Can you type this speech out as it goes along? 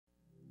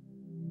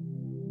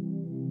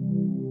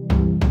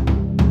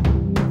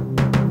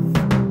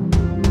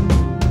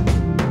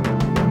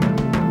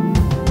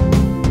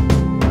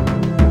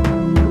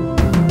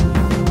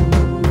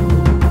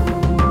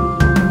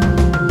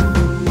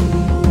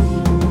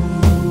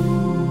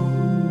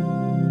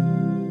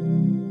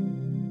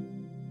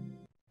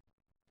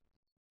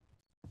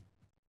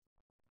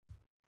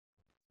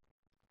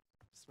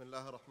بسم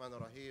الله الرحمن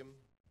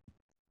الرحيم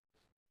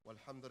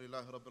والحمد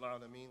لله رب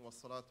العالمين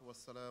والصلاة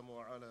والسلام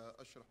على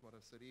أشرف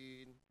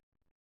المرسلين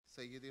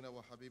سيدنا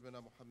وحبيبنا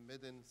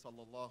محمد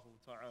صلى الله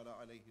تعالى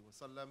عليه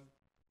وسلم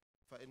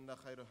فإن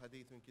خير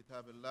حديث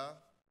كتاب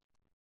الله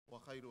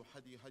وخير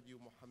هدي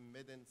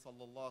محمد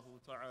صلى الله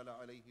تعالى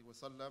عليه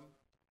وسلم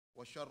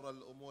وشر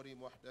الأمور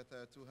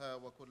محدثاتها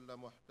وكل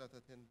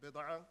محدثة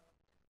بدعة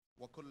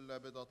وكل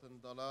بدعة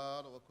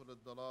ضلال وكل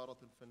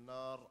الضلالة في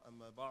النار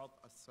أما بعد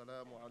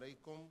السلام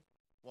عليكم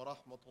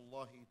ورحمة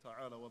الله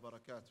تعالى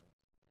وبركاته.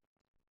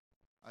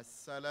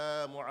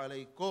 السلام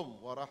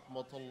عليكم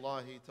ورحمة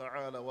الله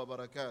تعالى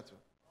وبركاته.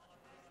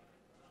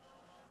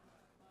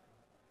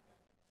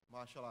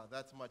 MashaAllah,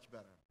 that's much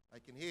better. I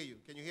can hear you.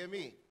 Can you hear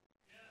me?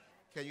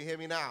 Can you hear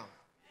me now?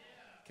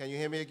 Can you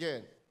hear me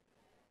again?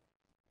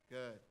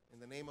 Good. In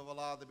the name of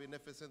Allah, the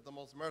Beneficent, the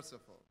Most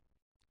Merciful,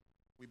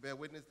 we bear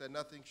witness that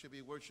nothing should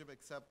be worshipped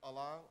except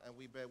Allah, and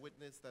we bear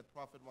witness that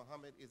Prophet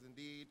Muhammad is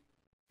indeed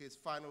his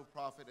final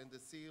prophet and the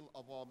seal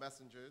of all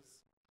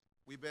messengers.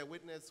 We bear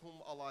witness whom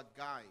Allah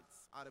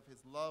guides out of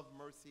his love,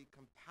 mercy,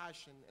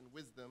 compassion, and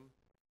wisdom.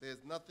 There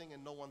is nothing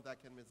and no one that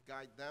can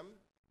misguide them.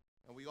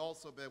 And we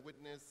also bear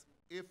witness,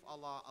 if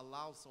Allah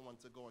allows someone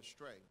to go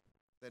astray,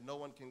 that no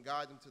one can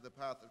guide them to the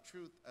path of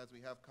truth, as we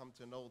have come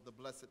to know the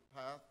blessed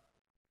path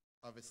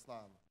of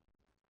Islam.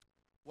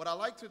 What I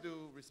like to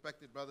do,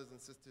 respected brothers and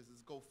sisters,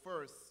 is go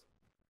first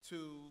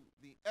to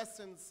the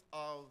essence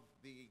of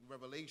the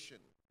revelation.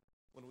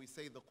 When we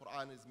say the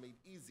Qur'an is made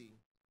easy,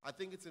 I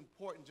think it's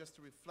important just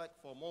to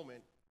reflect for a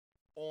moment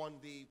on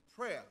the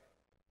prayer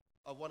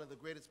of one of the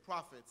greatest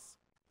prophets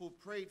who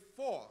prayed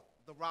for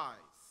the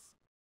rise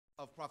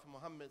of Prophet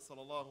Muhammad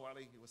sallallahu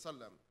alaihi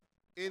wasallam.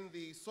 In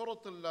the Surah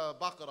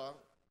Al-Baqarah,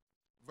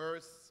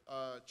 verse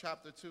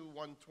chapter 2,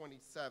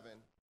 127,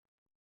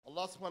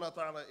 Allah subhanahu wa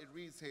ta'ala, it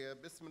reads here,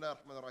 Bismillah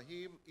ar-Rahman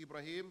ar-Rahim,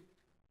 Ibrahim,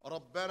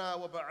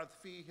 رَبَّنَا وَبَعَثْ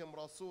فِيهِمْ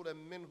رَسُولًا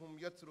مِّنْهُمْ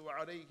يَتْلُو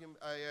عَلَيْهِمْ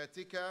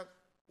آيَاتِكَ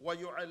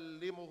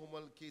وَيُعَلِّمُهُمُ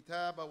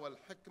الْكِتَابَ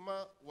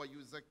وَالْحِكْمَةَ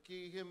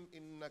وَيُزَكِّيهِمْ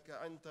إِنَّكَ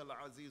أَنْتَ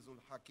الْعَزِيزُ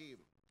الْحَكِيمُ.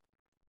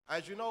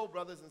 As you know,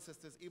 brothers and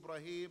sisters,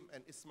 Ibrahim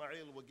and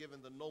Ismail were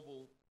given the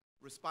noble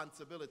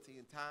responsibility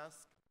and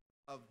task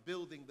of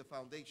building the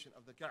foundation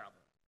of the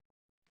Kaaba.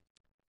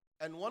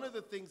 And one of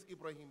the things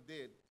Ibrahim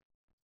did,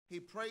 he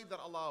prayed that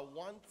Allah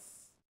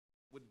once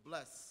would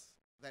bless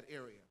that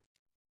area.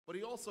 But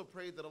he also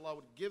prayed that Allah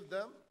would give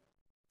them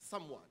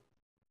someone,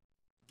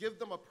 give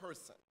them a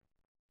person.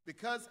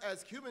 Because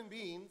as human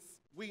beings,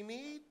 we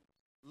need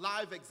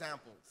live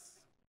examples.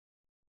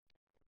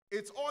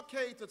 It's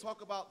okay to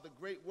talk about the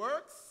great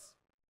works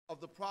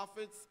of the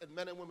prophets and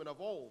men and women of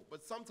old,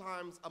 but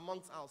sometimes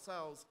amongst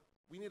ourselves,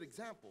 we need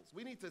examples.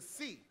 We need to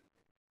see.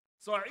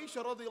 So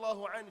Aisha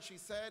radiallahu anha, she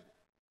said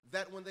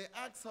that when they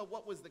asked her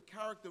what was the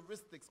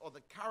characteristics or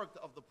the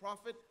character of the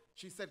prophet,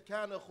 she said,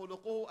 كَانَ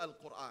خُلُقُهُ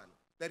الْقُرْآنِ,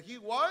 that he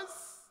was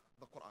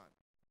the Qur'an.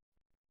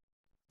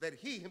 That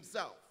he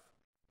himself,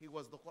 he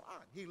was the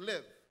Qur'an. He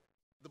lived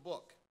the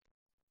book.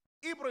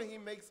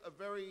 Ibrahim makes a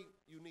very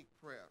unique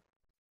prayer.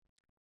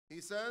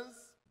 He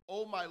says,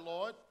 "O my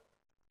Lord,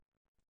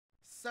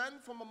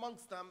 send from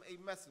amongst them a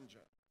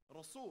messenger,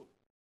 Rasul,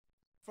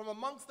 from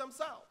amongst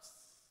themselves."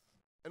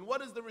 And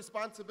what is the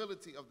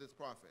responsibility of this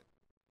prophet?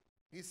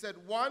 He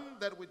said, one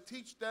that would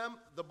teach them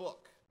the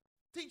book.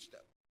 Teach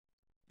them.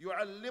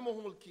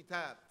 يُعَلِّمُهُمُ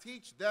الْكِتَابِ,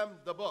 teach them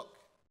the book.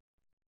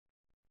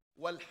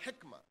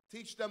 وَالْحِكْمَةِ,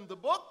 teach them the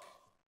book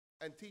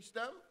and teach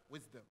them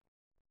wisdom.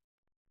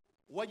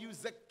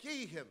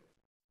 وَيُزَكِّيهِمْ,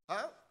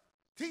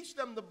 teach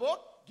them the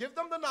book, give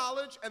them the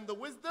knowledge and the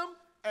wisdom,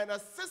 and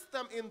assist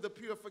them in the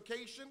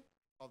purification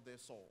of their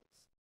souls.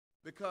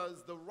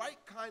 Because the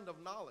right kind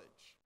of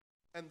knowledge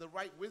and the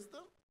right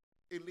wisdom,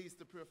 it leads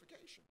to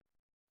purification.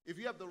 If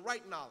you have the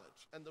right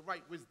knowledge and the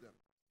right wisdom,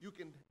 you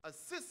can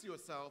assist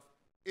yourself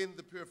in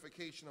the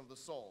purification of the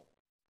soul.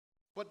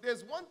 But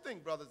there's one thing,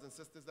 brothers and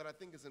sisters, that I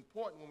think is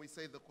important when we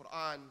say the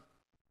Qur'an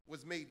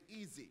was made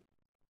easy,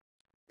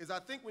 is I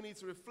think we need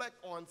to reflect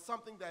on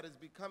something that is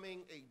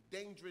becoming a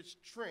dangerous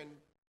trend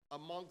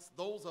amongst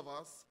those of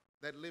us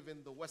that live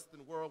in the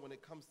Western world when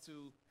it comes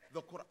to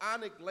the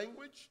Quranic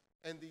language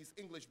and these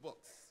English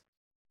books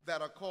that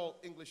are called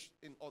English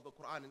or the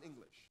Qur'an in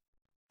English.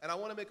 And I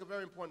want to make a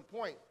very important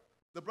point.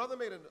 The brother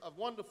made a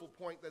wonderful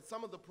point that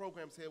some of the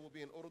programs here will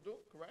be in Urdu,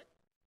 correct?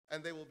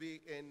 And they will be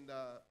in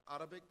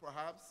Arabic,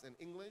 perhaps, in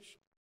English,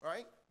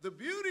 right? The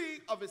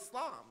beauty of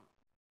Islam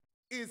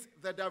is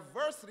the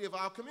diversity of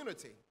our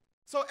community.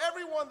 So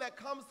everyone that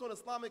comes to an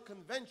Islamic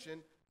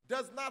convention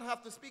does not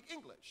have to speak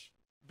English.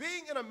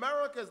 Being in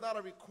America is not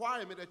a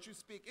requirement that you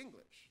speak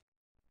English,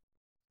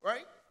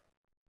 right?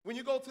 When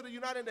you go to the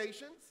United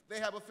Nations, they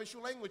have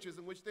official languages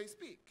in which they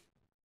speak.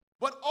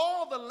 But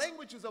all the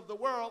languages of the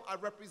world are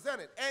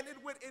represented. And it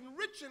would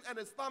enrich an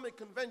Islamic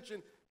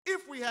convention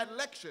if we had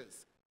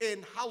lectures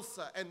in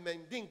Hausa and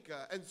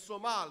Mandinka and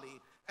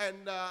Somali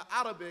and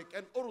Arabic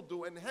and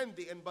Urdu and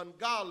Hindi and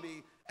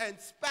Bengali and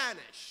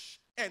Spanish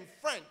and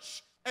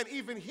French and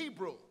even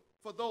Hebrew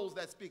for those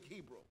that speak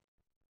Hebrew.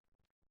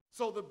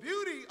 So the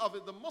beauty of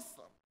it, the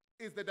Muslim,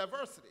 is the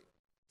diversity.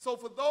 So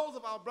for those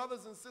of our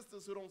brothers and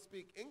sisters who don't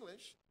speak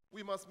English,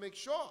 we must make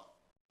sure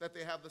that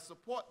they have the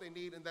support they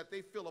need and that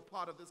they feel a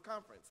part of this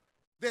conference.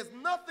 There's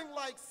nothing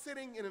like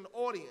sitting in an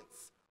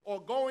audience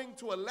or going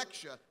to a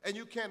lecture and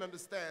you can't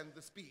understand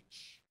the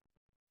speech.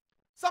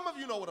 Some of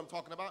you know what I'm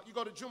talking about. You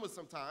go to Jummah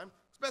sometime,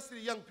 especially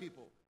the young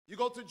people. You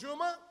go to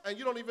Jummah and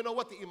you don't even know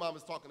what the imam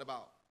is talking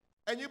about.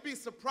 And you'd be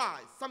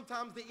surprised.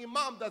 Sometimes the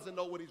imam doesn't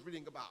know what he's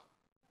reading about.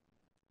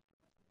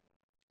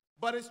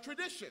 But it's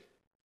tradition.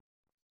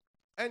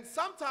 And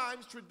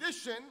sometimes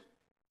tradition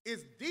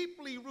is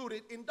deeply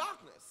rooted in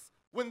darkness.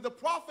 When the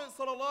Prophet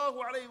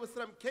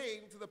ﷺ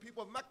came to the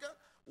people of Mecca,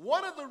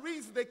 one of the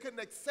reasons they couldn't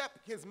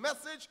accept his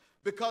message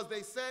because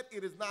they said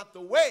it is not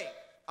the way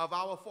of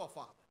our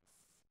forefathers.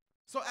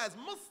 So as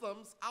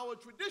Muslims, our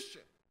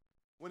tradition,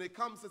 when it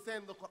comes to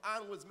saying the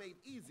Qur'an was made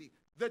easy,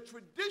 the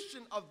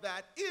tradition of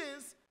that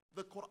is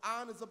the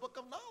Qur'an is a book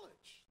of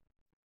knowledge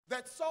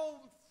that so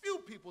few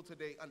people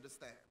today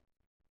understand.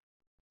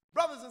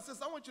 Brothers and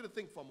sisters, I want you to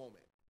think for a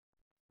moment.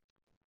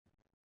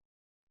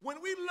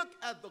 When we look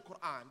at the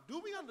Qur'an,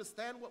 do we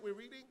understand what we're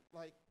reading?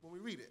 Like when we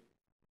read it,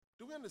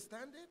 do we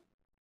understand it?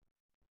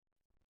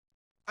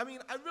 I mean,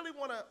 I really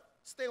want to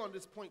stay on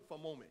this point for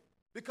a moment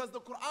because the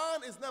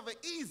Qur'an is never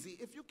easy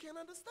if you can't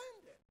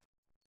understand it.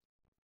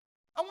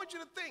 I want you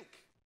to think.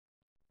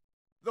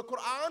 The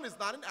Qur'an is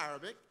not in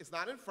Arabic, it's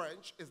not in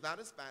French, it's not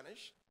in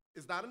Spanish,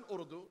 it's not in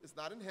Urdu, it's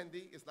not in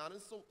Hindi, it's not in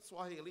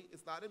Swahili,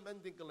 it's not in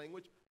Mandinka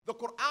language. The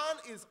Qur'an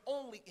is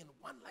only in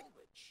one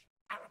language,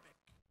 Arabic.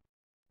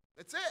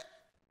 That's it.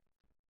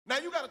 Now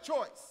you got a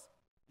choice.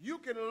 You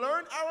can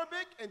learn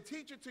Arabic and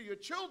teach it to your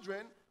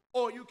children,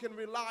 or you can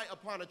rely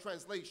upon a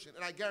translation,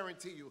 and I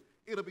guarantee you,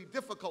 it'll be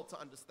difficult to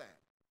understand.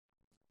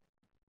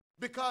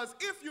 Because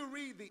if you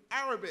read the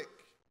Arabic,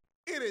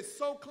 it is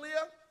so clear,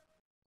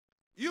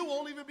 you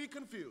won't even be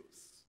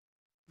confused.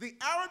 The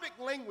Arabic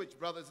language,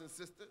 brothers and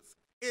sisters,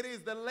 it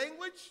is the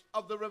language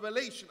of the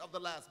revelation of the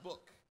last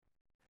book.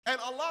 And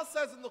Allah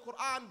says in the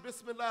Qur'an,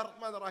 Bismillah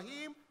ar-Rahman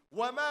ar-Rahim,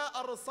 وَمَا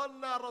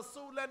أَرْسَلْنَا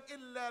رَسُولًا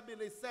إِلَّا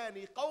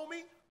بِلِسَانِ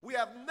قَوْمِ. We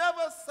have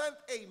never sent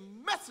a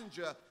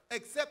messenger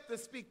except to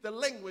speak the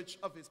language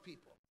of his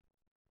people.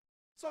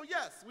 So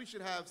yes, we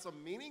should have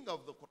some meaning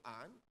of the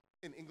Qur'an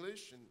in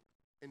English and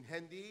in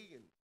Hindi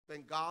and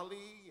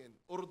Bengali and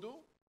Urdu,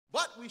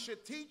 but we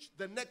should teach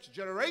the next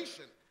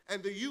generation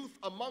and the youth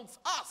amongst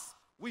us,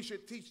 we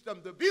should teach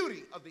them the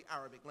beauty of the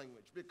Arabic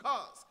language,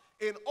 because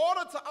in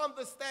order to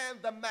understand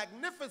the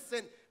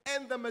magnificent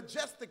and the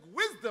majestic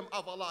wisdom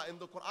of Allah in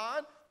the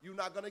Qur'an, you're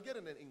not going to get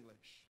it in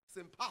English. It's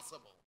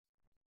impossible.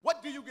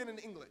 What do you get in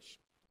English?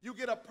 You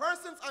get a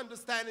person's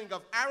understanding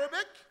of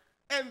Arabic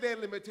and their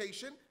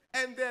limitation,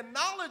 and their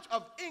knowledge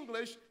of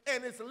English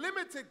and its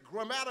limited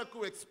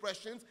grammatical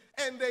expressions,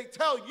 and they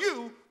tell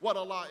you what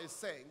Allah is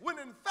saying. When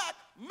in fact,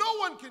 no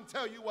one can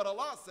tell you what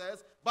Allah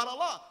says, but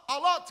Allah.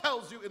 Allah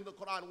tells you in the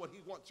Qur'an what He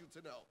wants you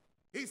to know.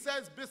 He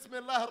says,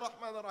 Bismillah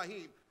ar-Rahman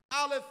ar-Rahim.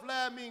 Alif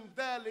lam mim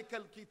dhalika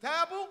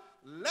al-kitabu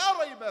la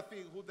rayba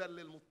fi hudan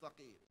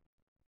lil-muttaqin.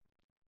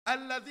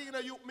 الذين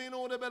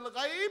يؤمنون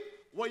بالغيب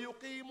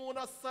ويقيمون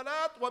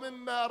الصلاة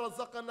ومما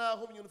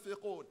رزقناهم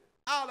ينفقون.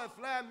 Alif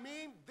Lam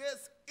Mim,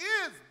 this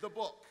is the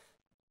book.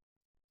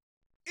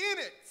 In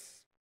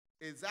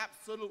it is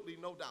absolutely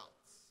no doubts.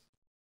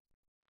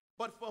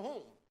 But for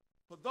whom?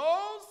 For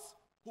those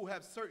who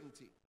have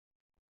certainty.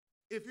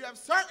 If you have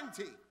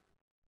certainty,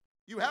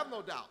 you have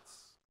no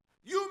doubts.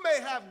 You may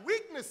have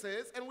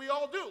weaknesses, and we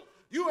all do.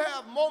 You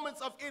have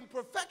moments of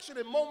imperfection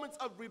and moments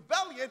of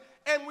rebellion,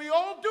 and we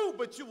all do,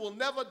 but you will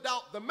never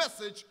doubt the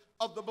message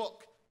of the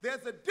book.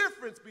 There's a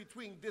difference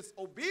between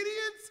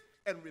disobedience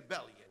and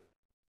rebellion.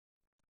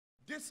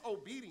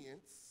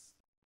 Disobedience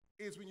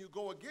is when you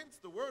go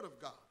against the word of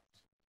God.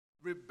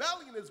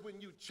 Rebellion is when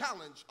you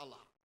challenge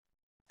Allah,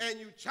 and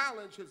you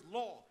challenge His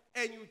law,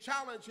 and you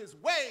challenge His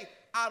way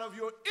out of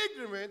your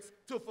ignorance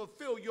to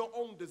fulfill your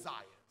own desires.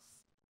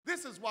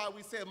 This is why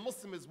we say a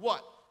Muslim is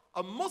what?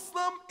 A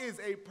Muslim is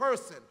a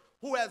person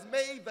who has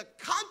made the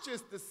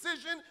conscious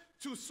decision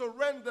to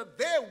surrender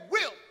their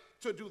will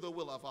to do the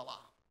will of Allah.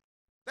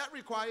 That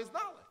requires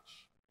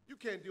knowledge. You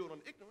can't do it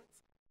on ignorance.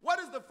 What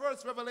is the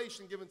first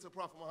revelation given to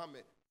Prophet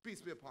Muhammad?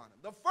 Peace be upon him.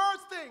 The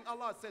first thing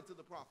Allah said to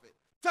the Prophet,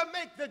 to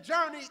make the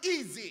journey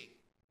easy.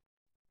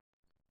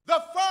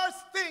 The first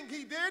thing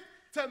He did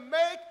to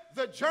make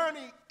the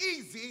journey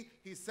easy,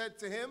 He said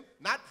to him,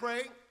 not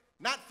pray,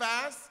 not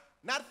fast,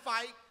 not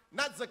fight,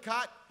 not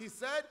zakat. He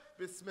said,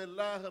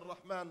 Bismillah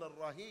ar-Rahman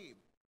ar-Rahim.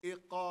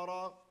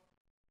 Iqara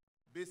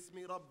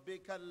bismi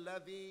rabbika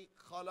alladhi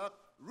khalaq.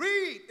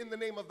 Read in the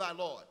name of thy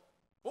Lord.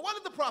 But what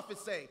did the Prophet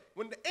say?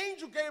 When the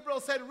angel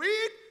Gabriel said,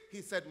 read,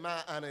 he said,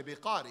 Ma ana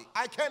biqari.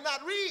 I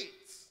cannot read.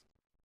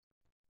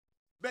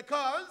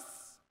 Because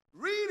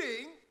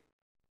reading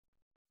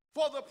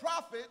for the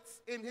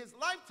prophets in his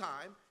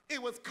lifetime,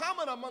 it was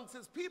common amongst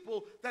his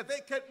people that they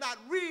could not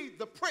read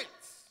the print.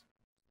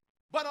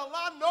 But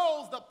Allah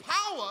knows the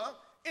power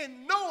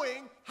in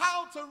knowing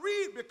how to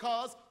read,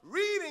 because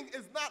reading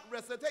is not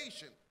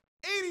recitation.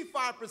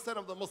 85%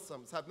 of the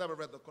Muslims have never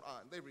read the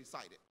Qur'an. They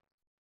recite it.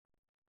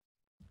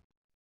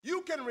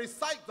 You can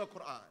recite the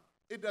Qur'an.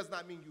 It does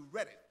not mean you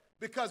read it.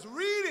 Because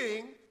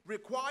reading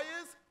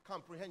requires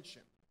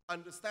comprehension,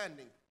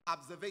 understanding,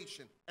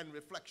 observation, and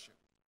reflection.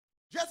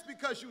 Just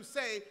because you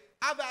say,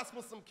 I've asked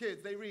Muslim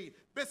kids, they read,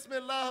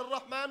 Bismillah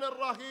ar-Rahman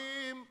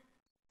ar-Rahim.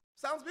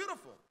 Sounds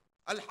beautiful.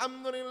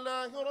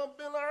 Alhamdulillahi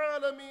Rabbil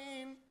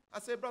Alameen. I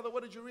say, brother,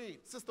 what did you read?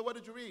 Sister, what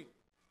did you read?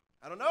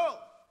 I don't know.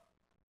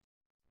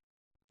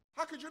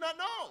 How could you not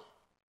know?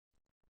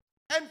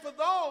 And for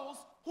those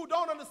who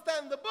don't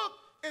understand the book,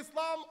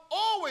 Islam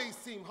always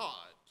seems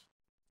hard.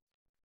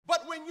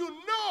 But when you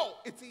know,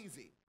 it's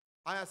easy.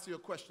 I ask you a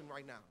question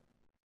right now.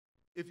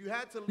 If you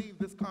had to leave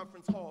this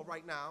conference hall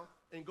right now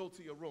and go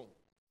to your room,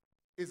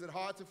 is it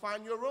hard to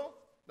find your room?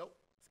 Nope,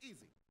 it's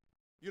easy.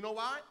 You know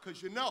why?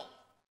 Because you know.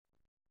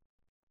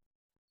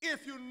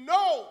 If you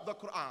know the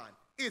Qur'an,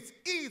 it's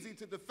easy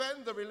to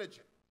defend the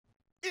religion.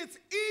 It's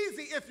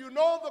easy if you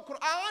know the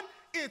Qur'an,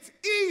 it's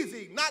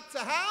easy not to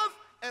have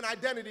an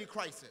identity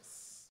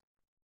crisis.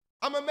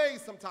 I'm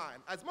amazed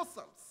sometimes as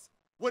Muslims,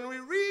 when we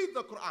read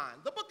the Qur'an,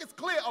 the book is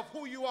clear of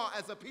who you are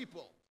as a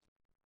people.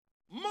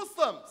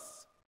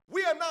 Muslims,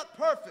 we are not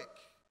perfect.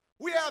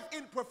 We have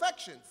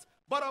imperfections.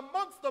 But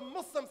amongst the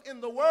Muslims in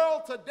the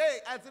world today,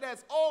 as it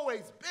has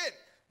always been,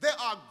 there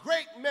are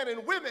great men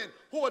and women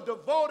who are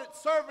devoted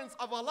servants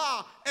of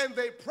Allah, and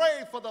they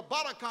pray for the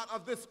barakat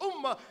of this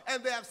ummah,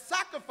 and they have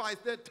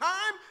sacrificed their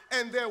time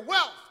and their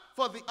wealth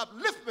for the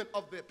upliftment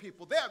of their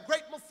people. There are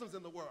great Muslims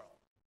in the world.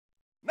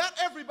 Not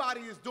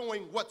everybody is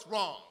doing what's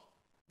wrong.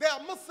 There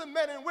are Muslim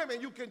men and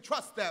women, you can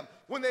trust them.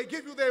 When they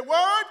give you their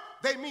word,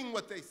 they mean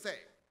what they say.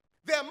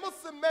 There are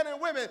Muslim men and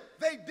women,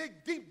 they dig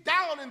deep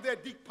down in their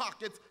deep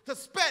pockets to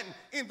spend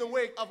in the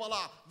way of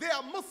Allah. There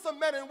are Muslim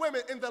men and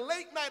women in the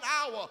late night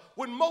hour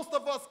when most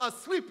of us are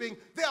sleeping.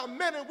 There are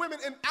men and women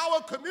in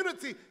our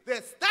community,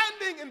 they're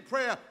standing in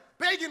prayer,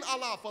 begging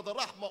Allah for the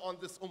rahmah on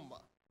this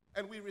ummah.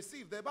 And we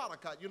receive their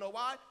barakat. You know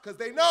why? Because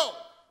they know.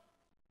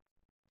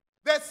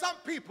 There's some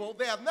people,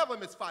 they have never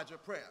missed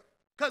Fajr prayer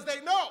because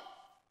they know.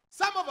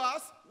 Some of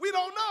us, we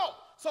don't know.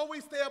 So we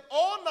stay up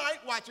all night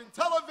watching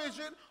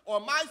television or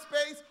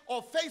MySpace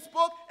or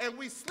Facebook, and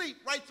we sleep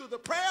right through the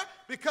prayer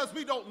because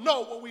we don't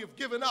know what we have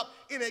given up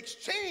in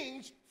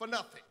exchange for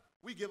nothing.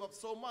 We give up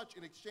so much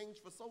in exchange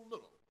for so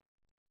little.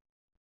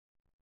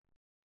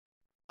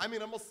 I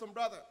mean, a Muslim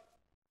brother.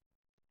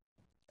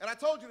 And I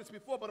told you this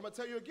before, but I'm going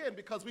to tell you again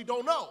because we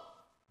don't know.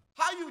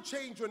 How you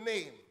change your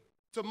name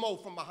to Mo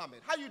from Muhammad?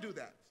 How you do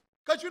that?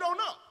 Because you don't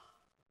know.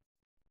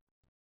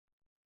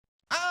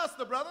 I asked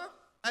the brother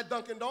at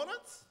Dunkin'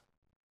 Donuts,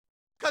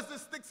 because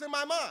this sticks in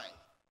my mind.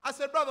 I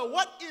said, brother,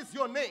 what is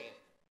your name?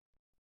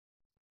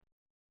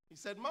 He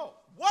said, Mo.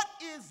 What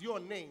is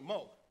your name,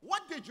 Mo?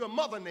 What did your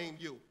mother name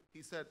you?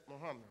 He said,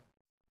 Muhammad.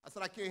 I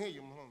said, I can't hear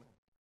you, Muhammad.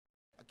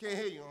 I can't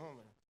hear you,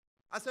 Muhammad.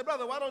 I said,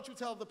 brother, why don't you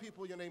tell the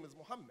people your name is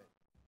Muhammad?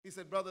 He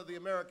said, brother, the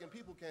American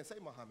people can't say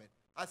Muhammad.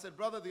 I said,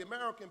 brother, the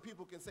American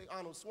people can say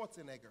Arnold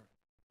Schwarzenegger.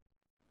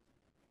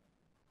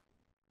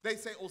 They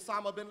say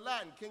Osama bin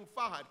Laden, King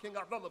Fahd, King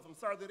Abdullah from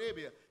Saudi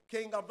Arabia,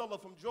 King Abdullah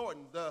from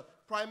Jordan, the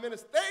prime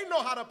minister. They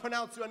know how to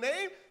pronounce your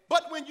name,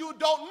 but when you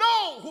don't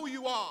know who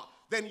you are,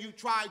 then you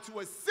try to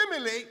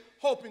assimilate,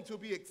 hoping to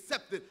be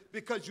accepted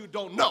because you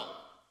don't know.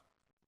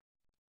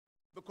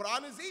 The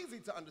Quran is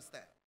easy to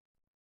understand.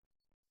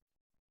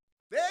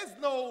 There's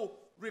no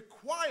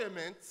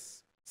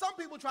requirements. Some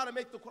people try to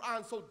make the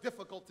Quran so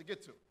difficult to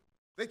get to.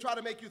 They try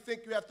to make you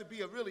think you have to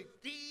be a really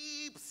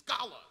deep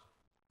scholar.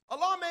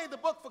 Allah made the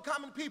book for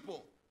common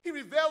people. He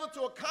revealed it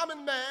to a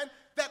common man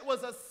that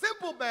was a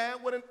simple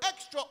man with an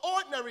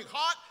extraordinary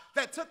heart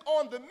that took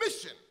on the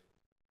mission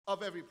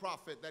of every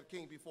prophet that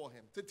came before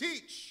him to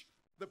teach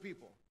the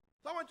people.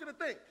 So I want you to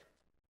think.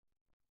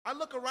 I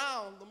look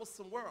around the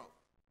Muslim world.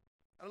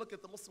 I look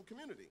at the Muslim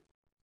community.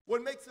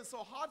 What makes it so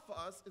hard for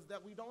us is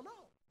that we don't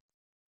know.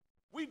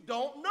 We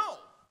don't know.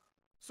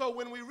 So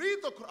when we read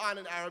the Quran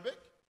in Arabic,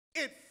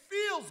 it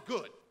feels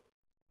good.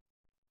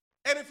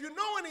 And if you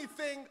know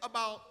anything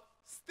about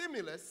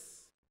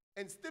stimulus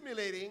and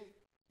stimulating,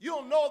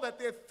 you'll know that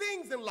there are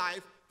things in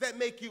life that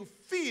make you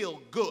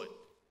feel good,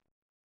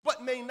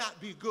 but may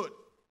not be good.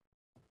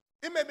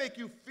 It may make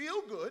you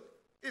feel good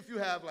if you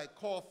have like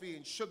coffee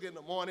and sugar in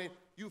the morning.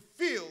 You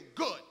feel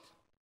good,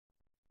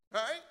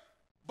 right?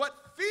 But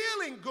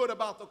feeling good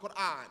about the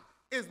Quran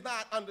is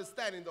not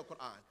understanding the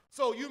Quran.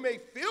 So you may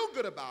feel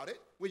good about it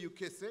when you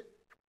kiss it,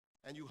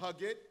 and you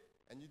hug it,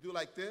 and you do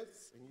like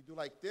this, and you do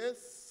like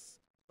this,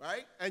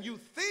 right? And you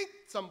think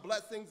some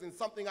blessings and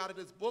something out of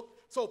this book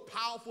so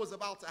powerful is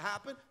about to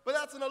happen, but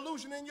that's an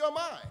illusion in your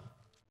mind.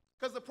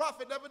 Because the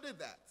Prophet never did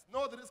that,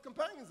 nor did his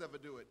companions ever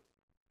do it.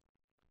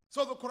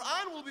 So the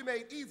Quran will be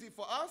made easy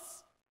for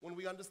us when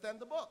we understand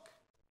the book.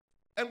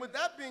 And with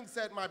that being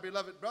said, my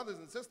beloved brothers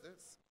and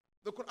sisters,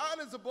 the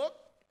Quran is a book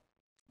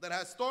that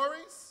has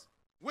stories,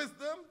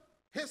 wisdom,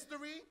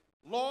 history,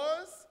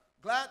 laws,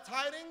 glad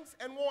tidings,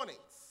 and warnings.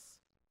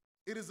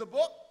 It is a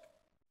book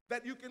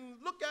that you can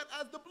look at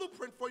as the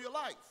blueprint for your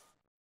life.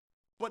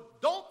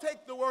 But don't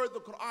take the word the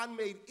Quran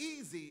made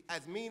easy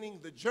as meaning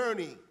the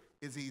journey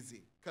is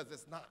easy, because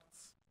it's not.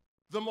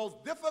 The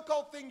most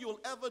difficult thing you'll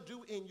ever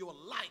do in your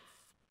life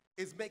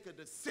is make a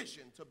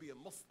decision to be a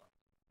Muslim.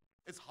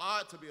 It's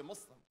hard to be a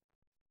Muslim.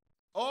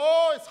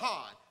 Oh, it's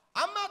hard.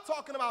 I'm not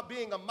talking about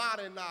being a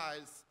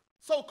modernized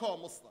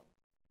so-called Muslim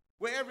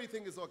where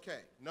everything is okay.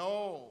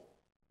 No.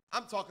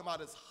 I'm talking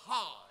about it's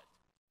hard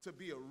to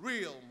be a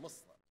real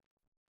Muslim.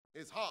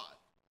 It's hard.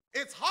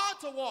 It's hard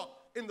to walk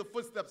in the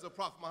footsteps of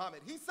Prophet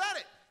Muhammad. He said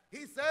it.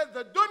 He said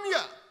the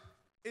dunya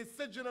is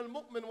sijn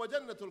al-mu'min wa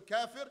jannatul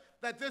kafir,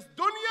 that this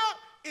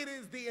dunya, it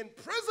is the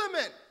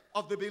imprisonment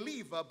of the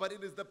believer, but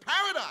it is the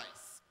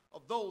paradise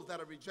of those that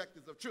are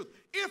rejectors of truth.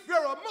 If you're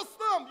a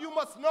Muslim, you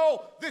must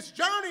know this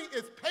journey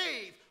is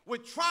paved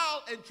with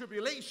trial and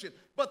tribulation,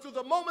 but through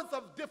the moments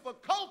of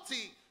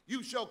difficulty,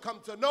 you shall come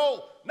to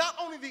know not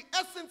only the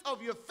essence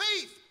of your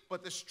faith,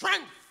 but the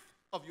strength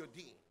of your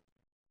deen.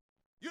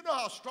 You know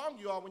how strong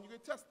you are when you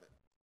get tested.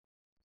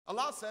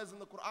 Allah says in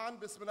the Qur'an,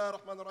 Bismillah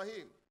ar-Rahman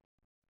ar-Rahim,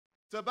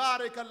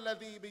 تبارك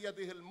الذي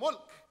بيده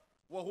الملك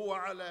وهو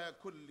على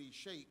كل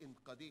شيء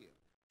قدير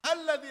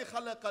الذي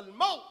خلق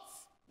الموت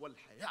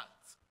والحياة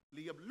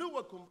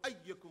ليبلوكم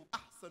أيكم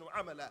أحسن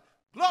عملا.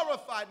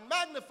 Glorified,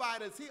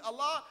 magnified is He,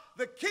 Allah,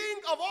 the King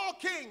of all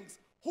kings,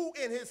 who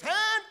in His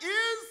hand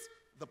is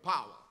the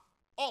power,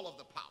 all of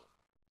the power.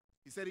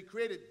 He said He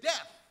created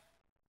death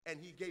and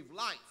He gave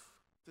life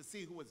to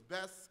see who is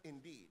best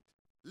indeed.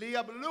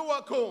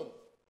 ليبلوكم,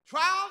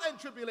 trial and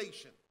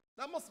tribulation.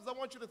 Now Muslims, I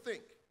want you to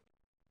think.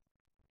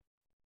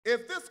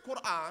 If this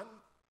Qur'an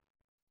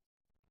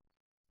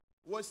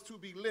was to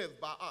be lived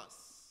by us,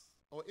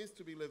 or is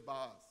to be lived by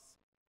us,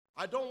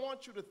 I don't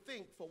want you to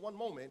think for one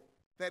moment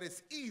that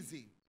it's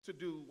easy to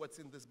do what's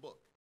in this book.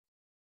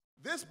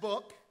 This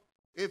book,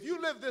 if you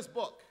live this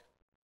book,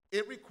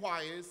 it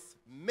requires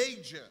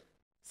major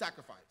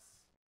sacrifice,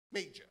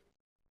 major,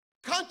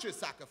 conscious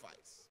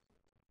sacrifice,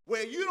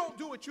 where you don't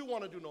do what you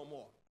want to do no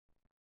more.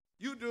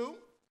 You do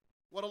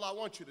what Allah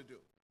wants you to do.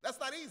 That's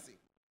not easy,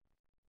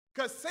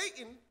 because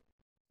Satan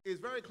is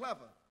very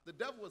clever. The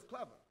devil is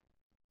clever.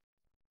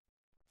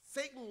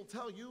 Satan will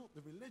tell you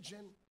the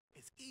religion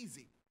is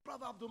easy.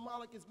 Brother Abdul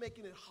Malik is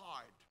making it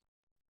hard.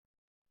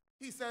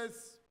 He says,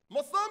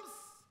 Muslims,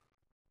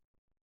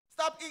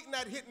 stop eating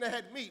that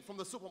hit-in-the-head meat from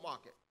the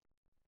supermarket.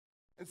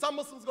 And some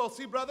Muslims go,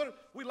 see, brother,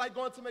 we like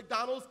going to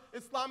McDonald's.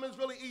 Islam is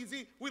really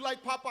easy. We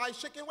like Popeye's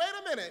chicken. Wait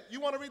a minute. You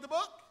want to read the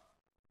book?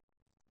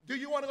 Do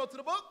you want to go to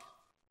the book?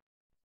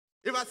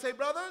 If I say,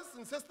 brothers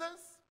and sisters,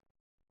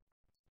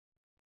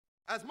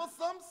 as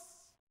Muslims,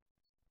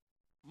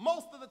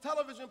 most of the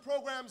television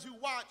programs you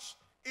watch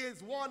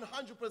is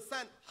 100%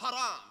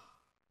 haram.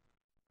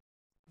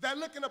 They're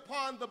looking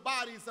upon the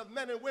bodies of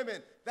men and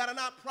women that are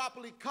not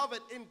properly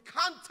covered in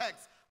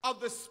context of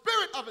the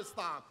spirit of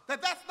Islam,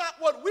 that's not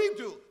what we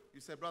do.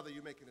 You say, brother,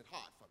 you're making it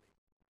hard for me.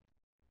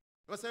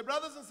 But I say,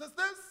 brothers and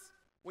sisters,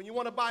 when you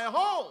want to buy a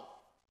home,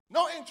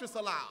 no interest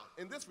allowed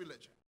in this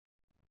religion.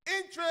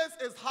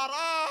 Interest is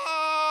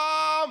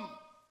haram.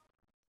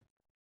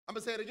 I'm going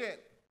to say it again.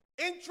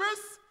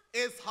 Interest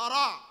is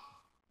haram.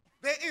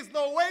 There is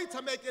no way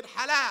to make it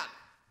halal.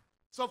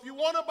 So if you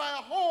want to buy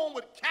a home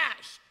with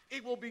cash,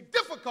 it will be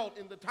difficult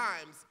in the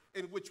times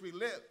in which we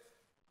live.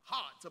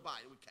 Hard to buy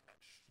it with cash.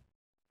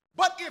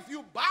 But if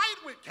you buy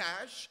it with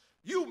cash,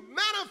 you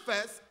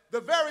manifest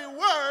the very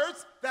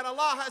words that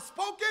Allah has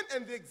spoken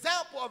and the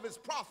example of His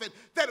Prophet,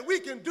 that we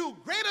can do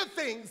greater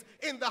things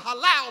in the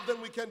halal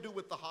than we can do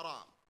with the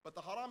haram. But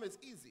the haram is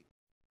easy.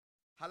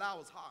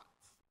 Halal is hard.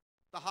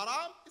 The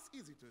haram is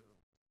easy to do.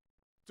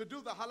 To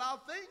do the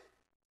halal thing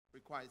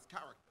requires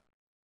character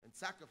and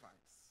sacrifice.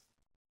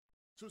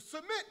 To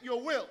submit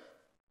your will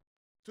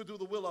to do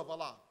the will of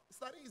Allah, it's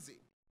not easy.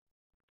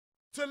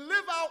 To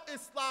live out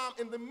Islam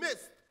in the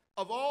midst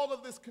of all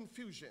of this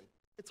confusion,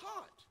 it's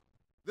hard.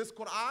 This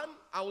Qur'an,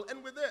 I will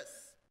end with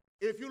this.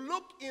 If you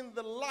look in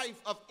the life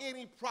of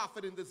any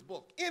prophet in this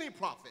book, any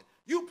prophet,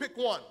 you pick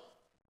one.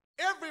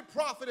 Every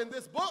prophet in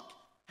this book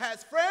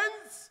has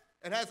friends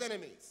and has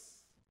enemies.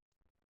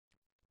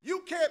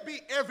 You can't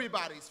be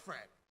everybody's friend.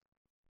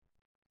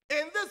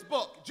 In this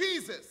book,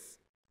 Jesus,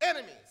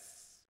 enemies.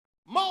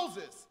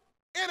 Moses,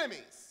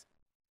 enemies.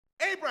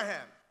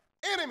 Abraham,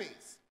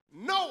 enemies.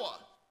 Noah,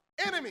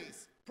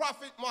 enemies.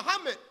 Prophet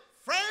Muhammad,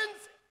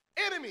 friends,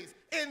 enemies.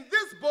 In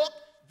this book,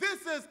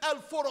 this is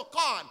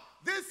Al-Furqan.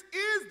 This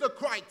is the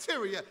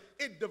criteria.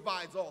 It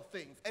divides all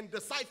things and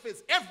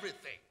deciphers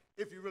everything,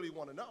 if you really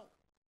want to know.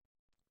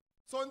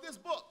 So in this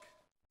book,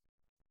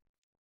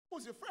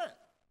 who's your friend?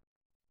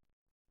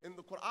 In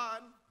the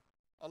Qur'an,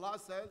 Allah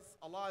says,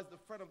 Allah is the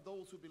friend of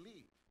those who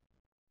believe.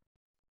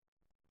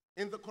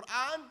 In the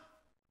Qur'an,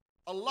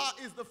 Allah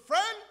is the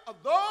friend of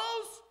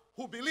those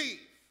who believe.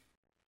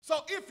 So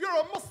if you're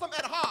a Muslim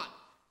at heart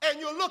and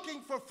you're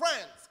looking for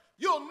friends,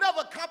 you'll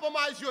never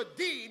compromise your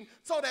deen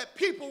so that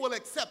people will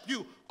accept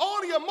you.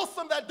 Only a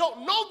Muslim that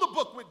don't know the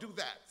book would do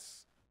that.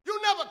 You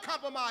never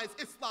compromise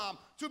Islam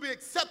to be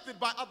accepted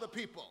by other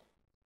people.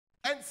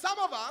 And some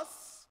of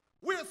us,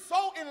 we're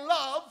so in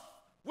love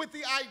with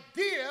the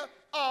idea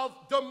of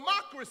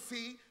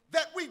democracy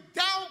that we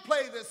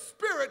downplay the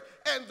spirit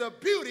and the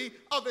beauty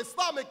of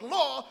Islamic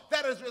law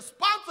that is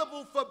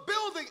responsible for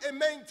building and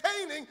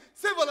maintaining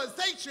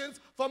civilizations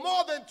for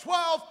more than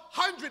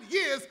 1,200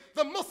 years.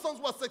 The Muslims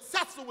were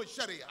successful with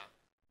Sharia.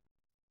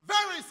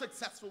 Very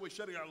successful with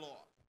Sharia law.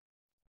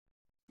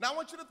 Now I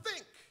want you to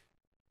think,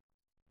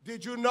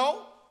 did you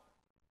know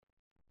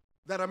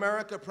that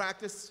America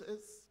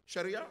practices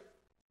Sharia?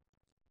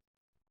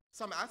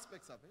 Some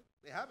aspects of it,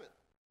 they have it.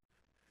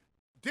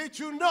 Did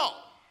you know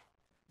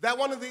that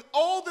one of the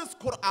oldest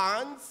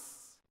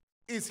Qur'ans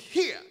is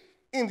here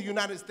in the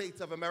United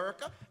States of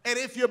America? And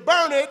if you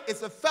burn it,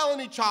 it's a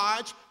felony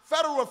charge,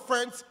 federal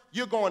offense,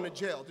 you're going to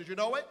jail. Did you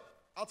know it?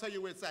 I'll tell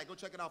you where it's at. Go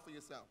check it out for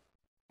yourself.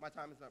 My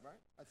time is up, right?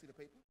 I see the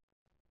paper.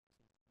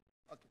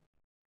 Okay.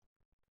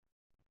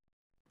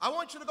 I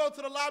want you to go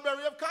to the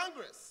Library of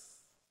Congress.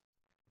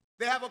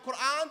 They have a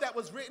Qur'an that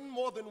was written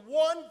more than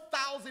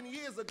 1,000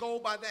 years ago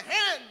by the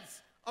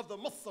hands of the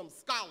Muslim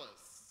scholars.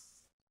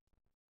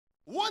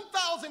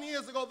 1,000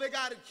 years ago, they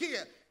got it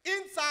here.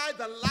 Inside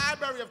the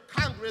Library of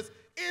Congress,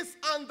 it's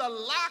under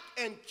lock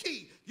and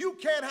key. You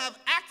can't have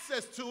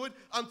access to it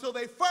until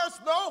they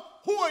first know,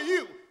 who are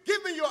you?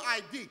 Give me your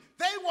ID.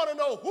 They want to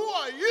know, who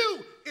are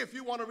you? If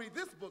you want to read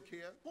this book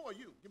here, who are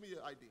you? Give me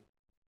your ID.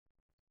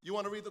 You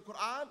want to read the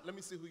Qur'an? Let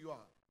me see who you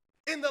are.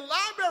 In the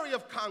Library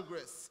of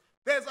Congress,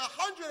 there's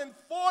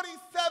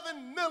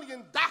 147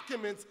 million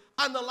documents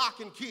under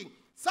lock and key.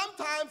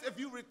 Sometimes if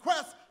you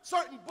request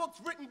certain books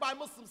written by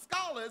Muslim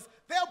scholars,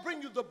 they'll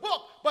bring you the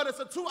book, but it's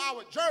a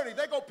 2-hour journey.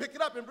 They go pick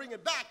it up and bring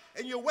it back,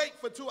 and you wait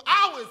for 2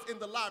 hours in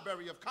the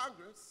Library of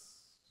Congress.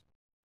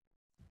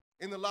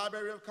 In the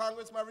Library of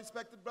Congress, my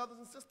respected brothers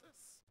and sisters,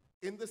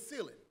 in the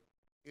ceiling,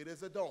 it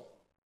is a dome.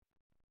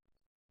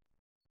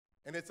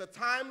 And it's a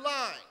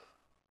timeline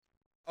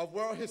of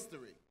world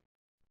history.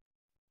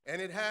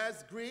 And it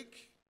has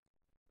Greek,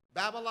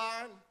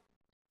 Babylon,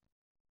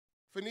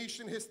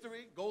 Phoenician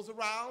history, goes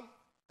around,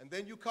 and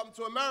then you come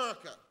to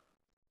America.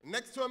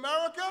 Next to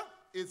America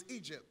is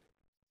Egypt.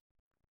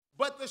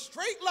 But the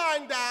straight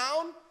line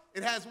down,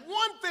 it has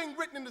one thing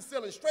written in the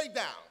ceiling, straight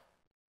down.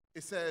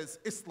 It says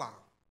Islam.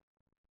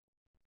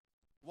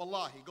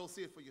 Wallahi, go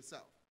see it for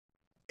yourself.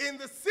 In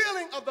the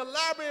ceiling of the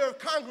Library of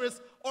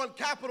Congress on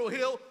Capitol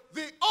Hill,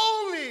 the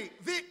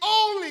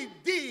only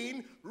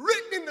deen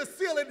written in the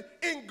ceiling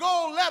in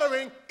gold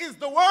lettering is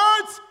the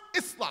words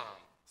Islam.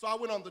 So I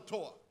went on the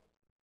tour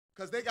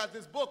because they got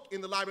this book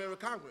in the Library of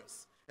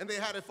Congress, and they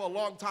had it for a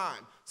long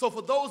time. So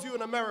for those of you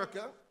in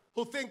America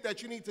who think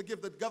that you need to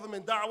give the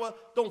government da'wah,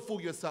 don't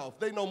fool yourself.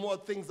 They know more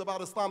things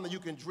about Islam than you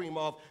can dream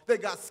of. They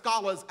got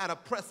scholars at a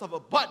press of a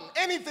button.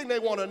 Anything they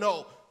want to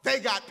know, they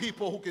got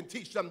people who can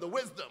teach them the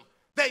wisdom.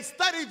 They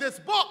study this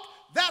book.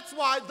 That's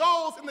why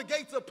those in the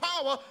gates of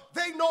power,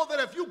 they know that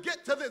if you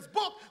get to this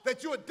book,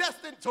 that you are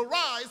destined to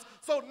rise.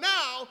 So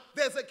now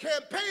there's a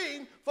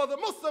campaign for the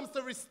Muslims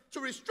to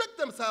restrict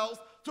themselves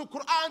to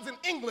Qur'ans in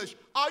English.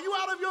 Are you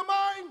out of your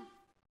mind?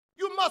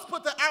 You must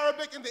put the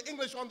Arabic and the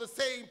English on the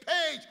same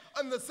page,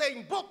 on the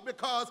same book,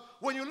 because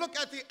when you look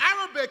at the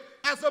Arabic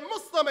as a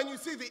Muslim and you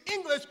see the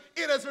English,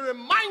 it is a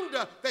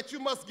reminder that you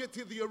must get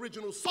to the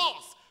original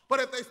source. But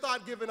if they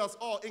start giving us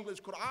all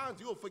English Qur'ans,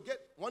 you'll forget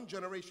one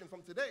generation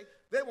from today,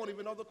 they won't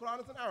even know the Qur'an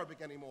is in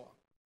Arabic anymore.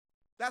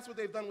 That's what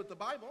they've done with the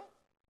Bible.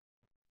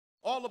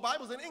 All the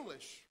Bible's in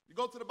English. You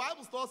go to the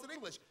Bible store, it's in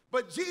English.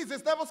 But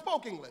Jesus never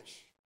spoke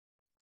English.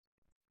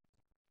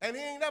 And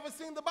he ain't never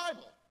seen the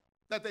Bible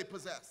that they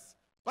possess.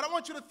 But I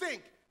want you to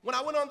think, when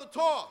I went on the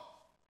tour,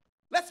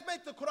 let's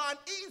make the Qur'an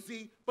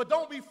easy, but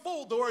don't be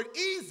fooled. The word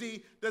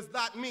easy does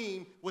not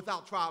mean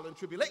without trial and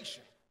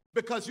tribulation,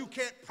 because you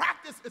can't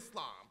practice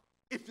Islam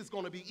if it's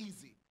going to be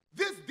easy.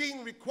 This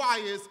deen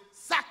requires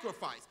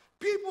sacrifice.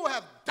 People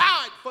have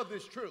died for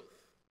this truth.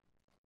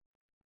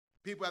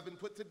 People have been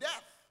put to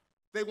death.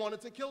 They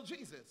wanted to kill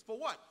Jesus. For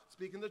what?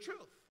 Speaking the truth.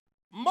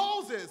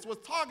 Moses was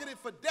targeted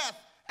for death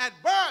at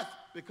birth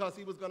because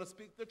he was going to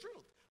speak the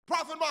truth.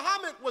 Prophet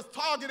Muhammad was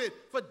targeted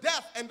for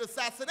death and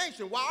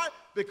assassination. Why?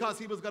 Because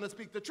he was going to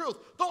speak the truth.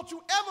 Don't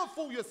you ever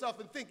fool yourself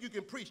and think you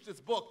can preach this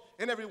book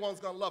and everyone's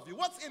going to love you.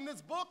 What's in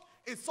this book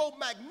is so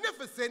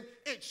magnificent,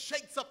 it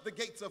shakes up the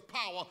gates of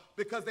power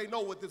because they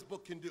know what this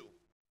book can do.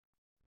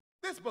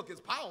 This book is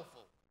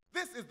powerful.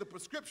 This is the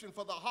prescription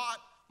for the heart,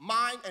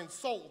 mind, and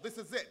soul. This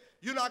is it.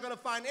 You're not going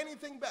to find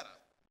anything better.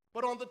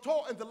 But on the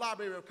tour in the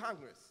Library of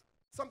Congress,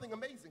 something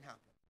amazing happened.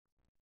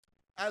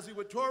 As we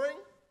were touring,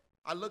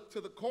 I looked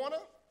to the corner,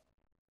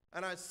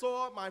 and I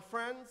saw my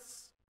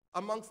friends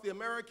amongst the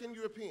American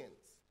Europeans.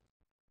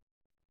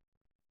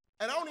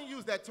 And I only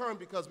use that term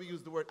because we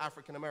use the word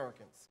African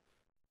Americans.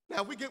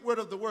 Now, if we get rid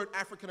of the word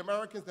African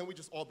Americans, then we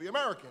just all be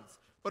Americans.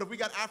 But if we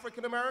got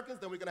African Americans,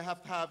 then we're going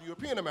to have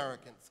European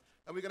Americans.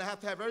 And we're going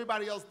to have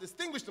everybody else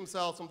distinguish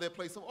themselves from their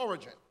place of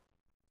origin.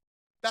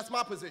 That's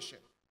my position.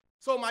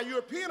 So my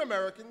European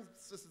Americans,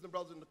 sisters and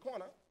brothers in the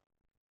corner,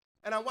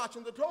 and I'm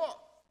watching the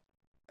talk.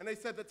 And they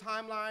said the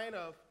timeline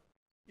of,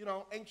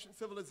 ancient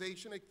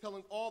civilization, they're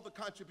telling all the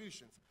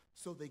contributions.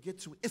 So they get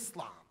to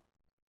Islam.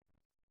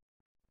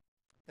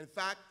 In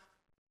fact,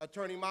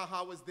 Attorney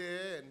Maha was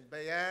there, and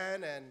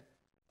Bayan, and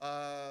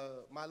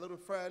my little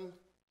friend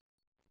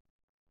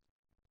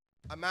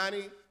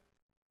Amani,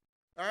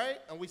 all right?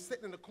 And we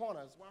sitting in the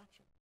corners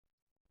watching.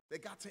 They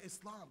got to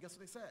Islam. Guess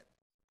what they said?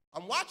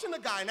 I'm watching the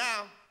guy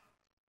now.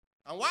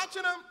 I'm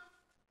watching him.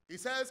 He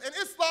says, and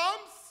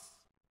Islam's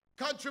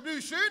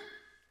contribution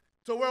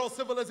to world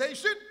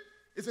civilization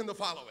is in the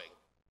following: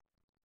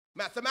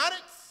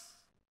 mathematics,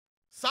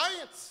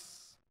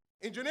 science,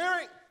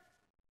 engineering,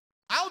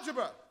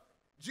 algebra,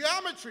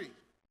 geometry,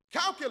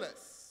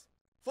 calculus,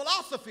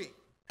 philosophy,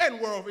 and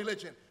world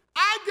religion.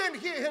 I didn't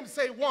hear him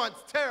say once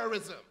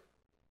terrorism.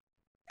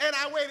 And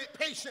I waited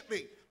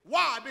patiently.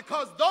 Why?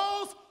 Because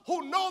those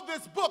who know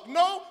this book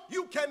know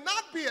you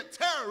cannot be a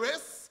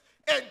terrorist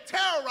and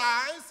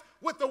terrorize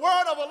with the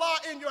word of Allah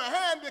in your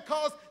hand,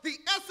 because the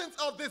essence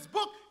of this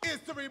book is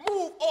to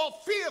remove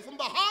all fear from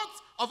the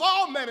hearts of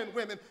all men and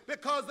women,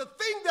 because the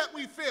thing that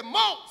we fear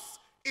most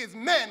is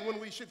men when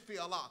we should fear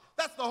Allah.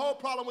 That's the whole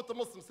problem with the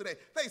Muslims today.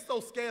 They're so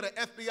scared of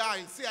FBI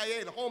and CIA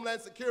and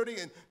Homeland Security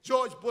and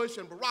George Bush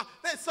and Barack.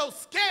 They're so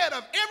scared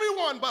of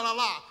everyone but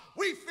Allah.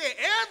 We fear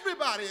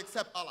everybody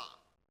except Allah.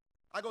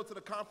 I go to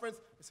the conference,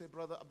 I say,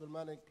 Brother Abdul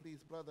Malik, please,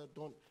 brother,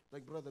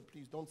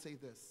 please don't say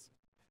this.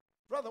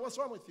 Brother, what's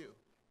wrong with you?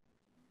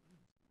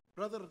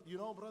 Brother, you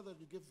know, brother,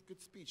 you give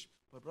good speech,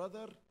 but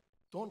brother,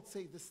 don't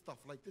say this stuff.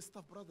 Like this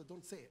stuff, brother,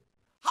 don't say it.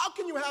 How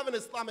can you have an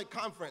Islamic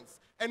conference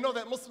and know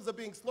that Muslims are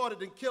being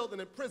slaughtered and killed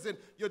and imprisoned?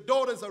 Your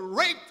daughters are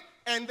raped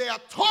and they are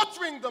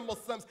torturing the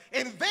Muslims,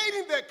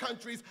 invading their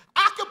countries,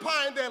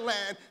 occupying their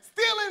land,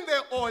 stealing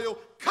their oil,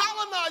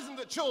 colonizing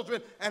the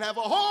children, and have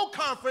a whole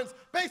conference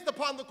based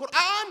upon the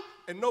Qur'an,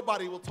 and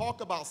nobody will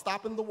talk about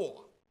stopping the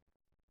war.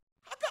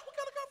 What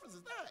kind of conference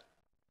is that?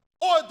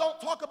 Or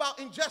don't talk about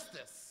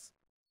injustice.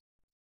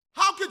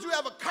 How could you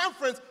have a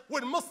conference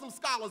with Muslim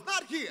scholars?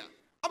 Not here.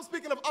 I'm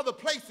speaking of other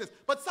places.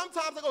 But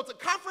sometimes I go to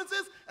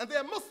conferences and there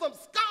are Muslim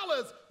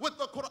scholars with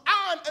the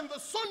Qur'an and the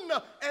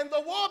Sunnah, and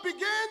the war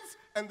begins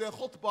and their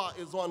khutbah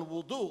is on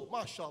wudu.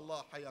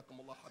 MashaAllah,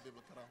 hayakumullah, habib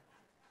al-karam.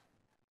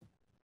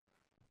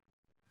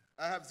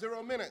 I have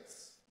 0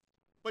 minutes.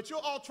 But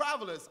you're all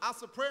travelers.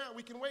 Ask a prayer,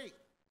 we can wait.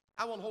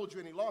 I won't hold you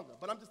any longer.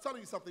 But I'm just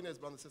telling you something else,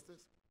 brothers and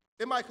sisters.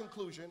 In my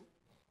conclusion,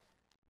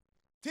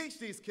 teach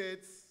these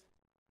kids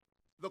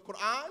the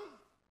Qur'an,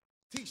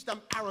 teach them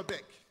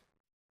Arabic.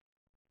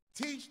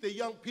 Teach the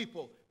young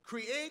people.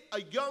 Create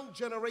a young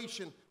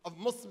generation of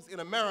Muslims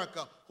in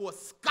America who are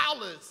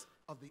scholars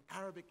of the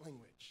Arabic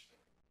language.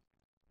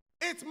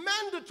 It's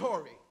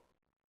mandatory.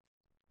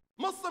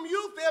 Muslim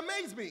youth, they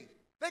amaze me.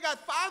 They got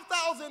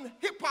 5,000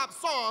 hip-hop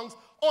songs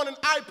on an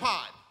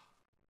iPod.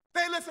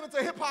 They listen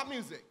to hip-hop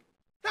music.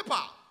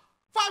 Hip-hop.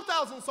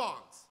 5,000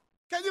 songs.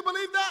 Can you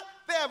believe that?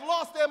 They have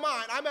lost their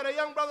mind. I met a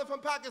young brother from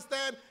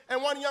Pakistan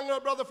and one younger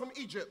brother from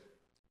Egypt.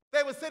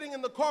 They were sitting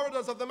in the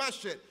corridors of the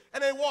masjid,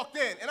 and they walked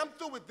in. And I'm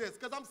through with this,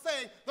 because I'm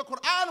saying the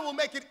Qur'an will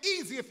make it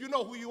easy if you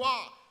know who you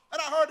are.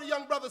 And I heard a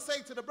young brother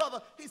say to the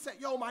brother, he said,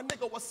 yo, my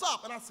nigga, what's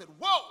up? And I said,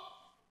 whoa.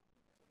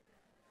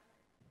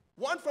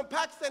 One from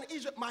Pakistan,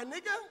 Egypt, my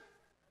nigga?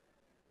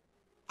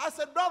 I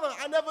said, brother,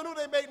 I never knew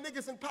they made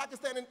niggas in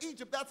Pakistan and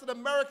Egypt. That's an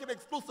American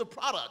exclusive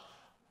product.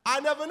 I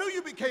never knew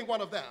you became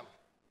one of them.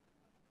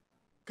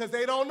 Because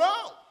they don't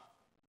know.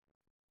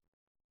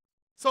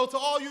 So to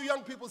all you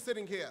young people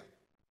sitting here,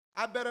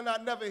 I better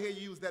not never hear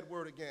you use that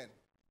word again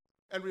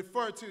and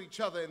refer to each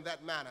other in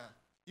that manner.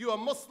 You are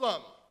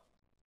Muslim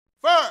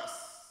first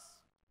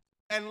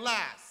and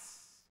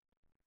last.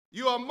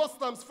 You are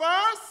Muslims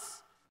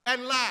first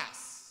and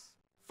last.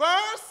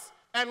 First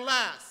and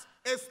last.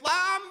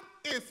 Islam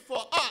is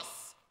for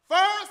us.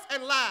 First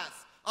and last.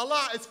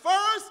 Allah is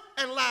first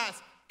and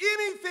last.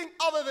 Anything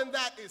other than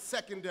that is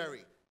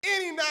secondary.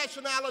 Any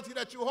nationality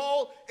that you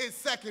hold is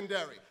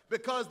secondary,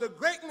 because the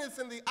greatness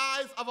in the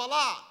eyes of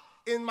Allah,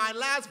 in my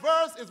last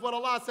verse, is what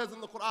Allah says in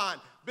the Qur'an.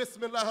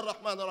 Bismillah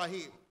ar-Rahman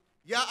ar-Rahim.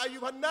 Ya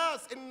ayyuhan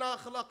nas, inna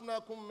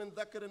khalaqnakum min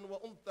dhakarin wa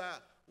untha,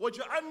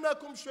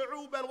 waja'alnakum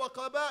shu'uban wa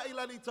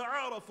qaba'ila li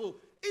ta'arafu,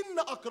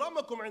 inna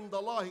akramakum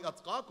indallahi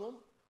atqakum.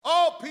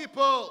 Oh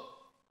people,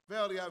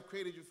 verily I have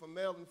created you from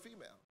male and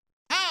female.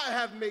 I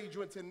have made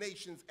you into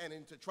nations and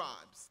into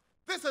tribes.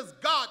 This is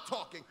God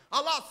talking.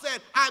 Allah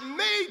said, I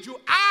made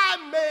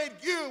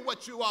you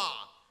what you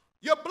are.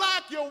 You're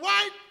black, you're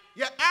white,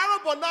 you're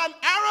Arab or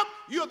non-Arab,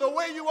 you're the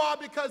way you are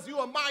because you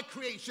are my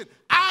creation.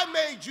 I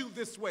made you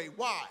this way.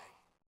 Why?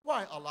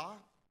 Why, Allah?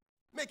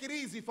 Make it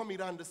easy for me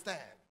to understand.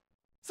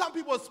 Some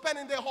people are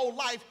spending their whole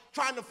life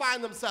trying to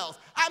find themselves.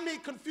 I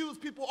meet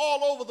confused people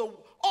all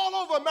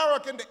over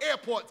America in the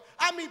airports.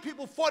 I meet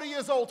people 40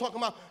 years old talking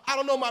about, I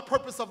don't know my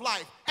purpose of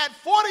life. At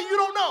 40, you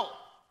don't know.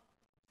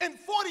 In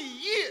 40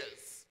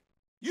 years,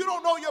 you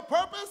don't know your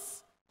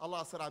purpose?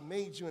 Allah said, I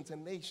made you into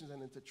nations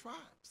and into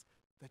tribes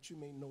that you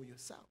may know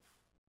yourself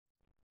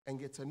and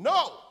get to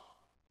know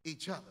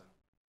each other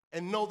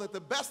and know that the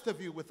best of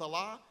you with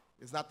Allah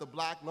is not the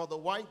black, nor the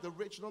white, the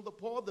rich, nor the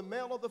poor, the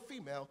male or the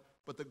female,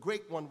 but the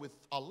great one with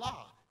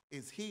Allah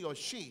is he or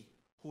she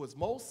who is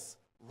most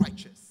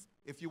righteous.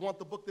 If you want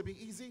the book to be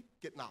easy,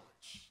 get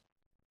knowledge.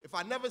 If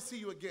I never see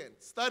you again,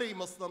 study,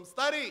 Muslim,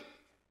 study.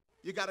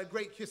 You got a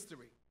great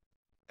history.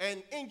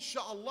 And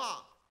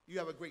inshallah, you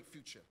have a great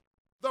future.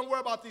 Don't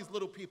worry about these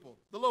little people.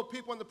 The little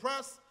people in the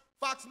press,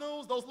 Fox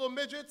News, those little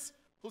midgets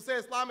who say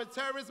Islamic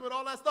terrorism and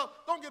all that stuff.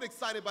 Don't get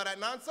excited by that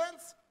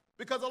nonsense.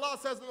 Because Allah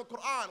says in the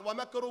Qur'an,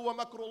 وَمَكَرُوا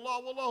وَمَكْرُ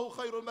اللَّهِ وَاللَّهُ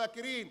خَيْرُ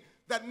الْمَاكِرِينَ,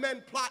 that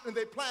men plot and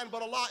they plan,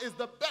 but Allah is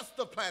the best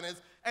of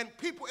planners. And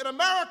people in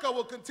America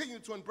will continue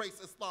to embrace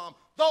Islam.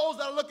 Those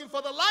that are looking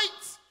for the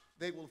light,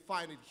 they will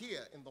find it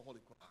here in the Holy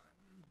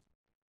Quran.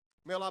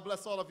 May Allah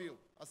bless all of you.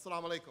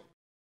 Assalamu alaikum.